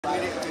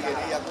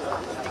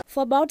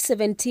For about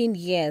 17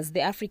 years,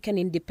 the African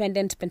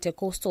Independent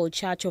Pentecostal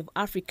Church of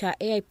Africa,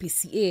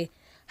 AIPCA,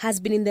 has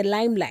been in the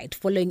limelight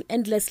following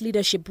endless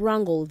leadership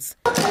wrangles.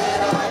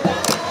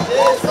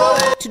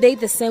 Today,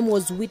 the same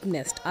was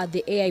witnessed at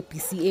the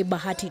AIPCA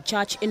Bahati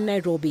Church in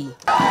Nairobi.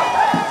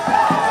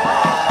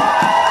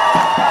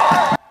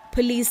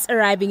 Police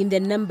arriving in their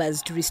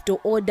numbers to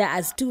restore order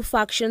as two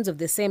factions of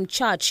the same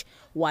church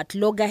were at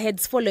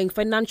loggerheads following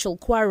financial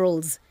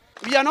quarrels.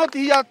 We are not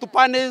here to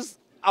punish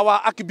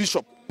our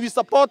Archbishop. We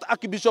support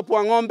Archbishop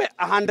Wangombe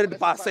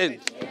 100%.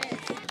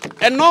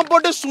 And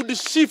nobody should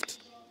shift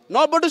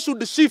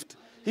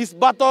his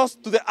battles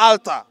to the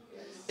altar.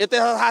 It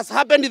has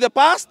happened in the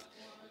past,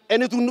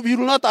 and we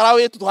will not allow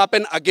it to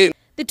happen again.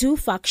 The two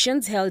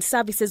factions held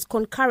services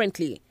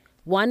concurrently,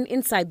 one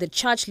inside the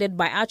church led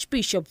by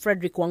Archbishop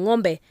Frederick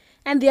Wangombe,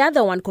 and the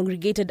other one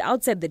congregated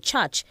outside the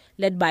church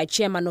led by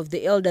Chairman of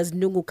the Elders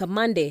Ndungu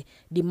Kamande,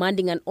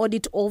 demanding an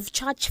audit of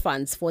church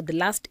funds for the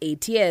last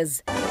 8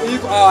 years.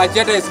 If our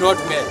agenda is not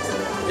met,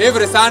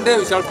 every Sunday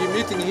we shall be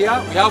meeting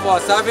here, we have our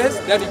service,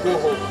 then we go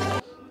home.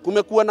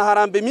 Kumekuwa na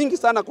harambee mingi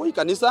sana kwa hii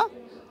kanisa,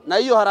 na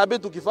hiyo harambee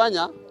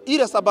tukifanya,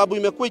 ile sababu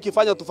imekuwa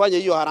ikifanya tufanye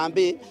hiyo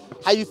harambee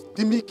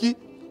haitimiki.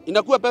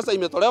 Inakuwa pesa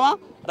imetolewa,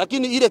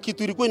 lakini ile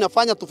kitu ilikuwa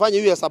inafanya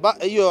tufanye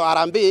hiyo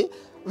harambee,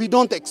 we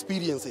don't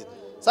experience it.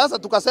 Sasa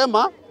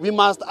tukasema we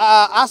must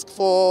ask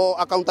for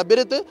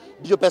accountability,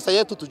 ndio pesa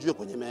yetu tujue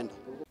kwenye imeenda.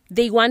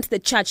 They want the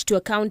church to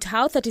account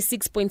how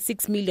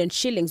 36.6 million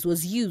shillings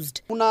was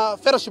used. Kuna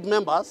fellowship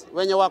members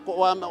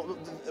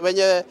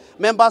wenye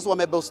members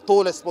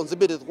wamebestow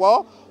responsibility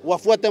kwao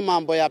wafuate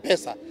mambo ya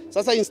pesa.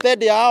 Sasa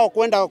instead ya hao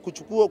kwenda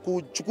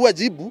kuchukua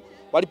jibu,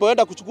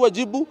 walipoenda kuchukua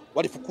jibu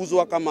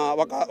walifukuzwa kama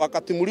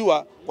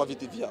wakatimuliwa kwa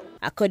viti vyao.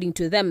 According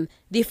to them,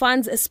 the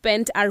funds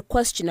spent are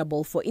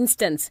questionable. For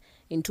instance,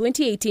 in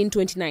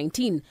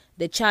 2018-2019,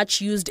 the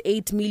church used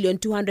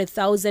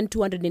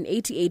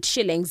 8,200,288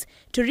 shillings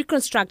to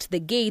reconstruct the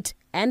gate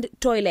and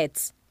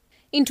toilets.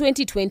 In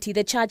 2020,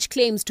 the church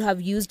claims to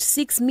have used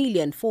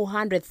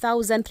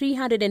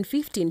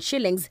 6,400,315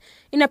 shillings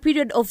in a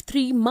period of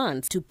 3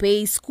 months to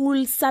pay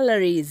school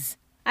salaries.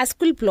 A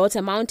school plot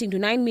amounting to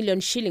 9 million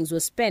shillings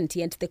was spent,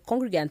 yet the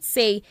congregants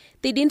say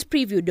they didn't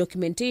preview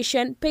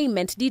documentation,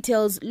 payment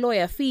details,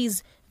 lawyer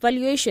fees,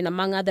 valuation,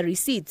 among other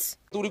receipts.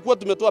 Tulikuwa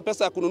tumetoa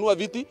pesa ya kununua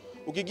viti.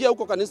 Ukigia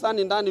huko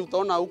kanisani ndani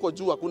utaona huko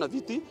juu hakuna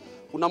viti.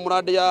 Kuna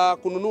mradi ya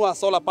kununua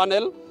solar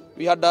panel.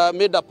 We had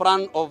made a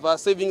plan of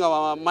saving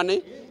our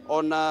money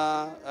on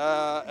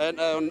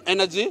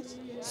energy.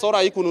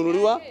 Solar hii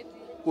kununuliwa.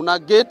 Kuna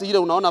gate ile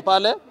unaona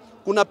pale.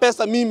 Kuna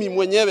pesa mimi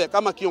mwenyewe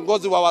kama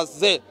kiongozi wa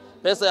wazee.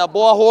 Pesa ya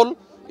borehole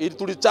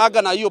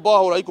tulichaga na hiyo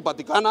borehole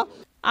haikupatikana.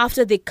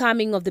 After the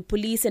coming of the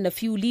police and a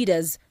few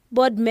leaders,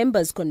 board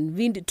members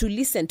convened to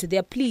listen to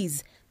their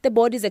pleas. The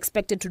board is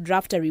expected to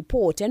draft a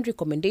report and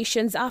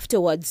recommendations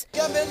afterwards.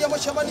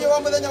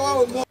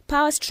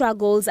 Power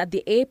struggles at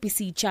the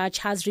AIPCA Church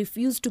has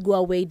refused to go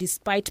away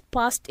despite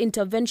past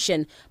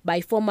intervention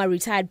by former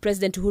retired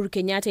President Uhuru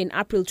Kenyatta in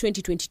April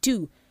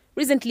 2022.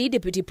 Recently,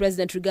 Deputy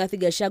President Rigathi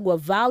Gachagua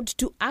vowed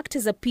to act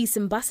as a peace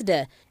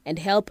ambassador and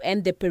help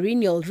end the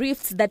perennial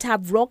rifts that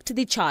have rocked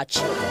the church.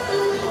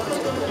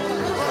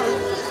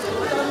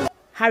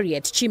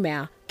 Harriet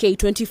Chimea,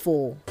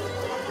 K24.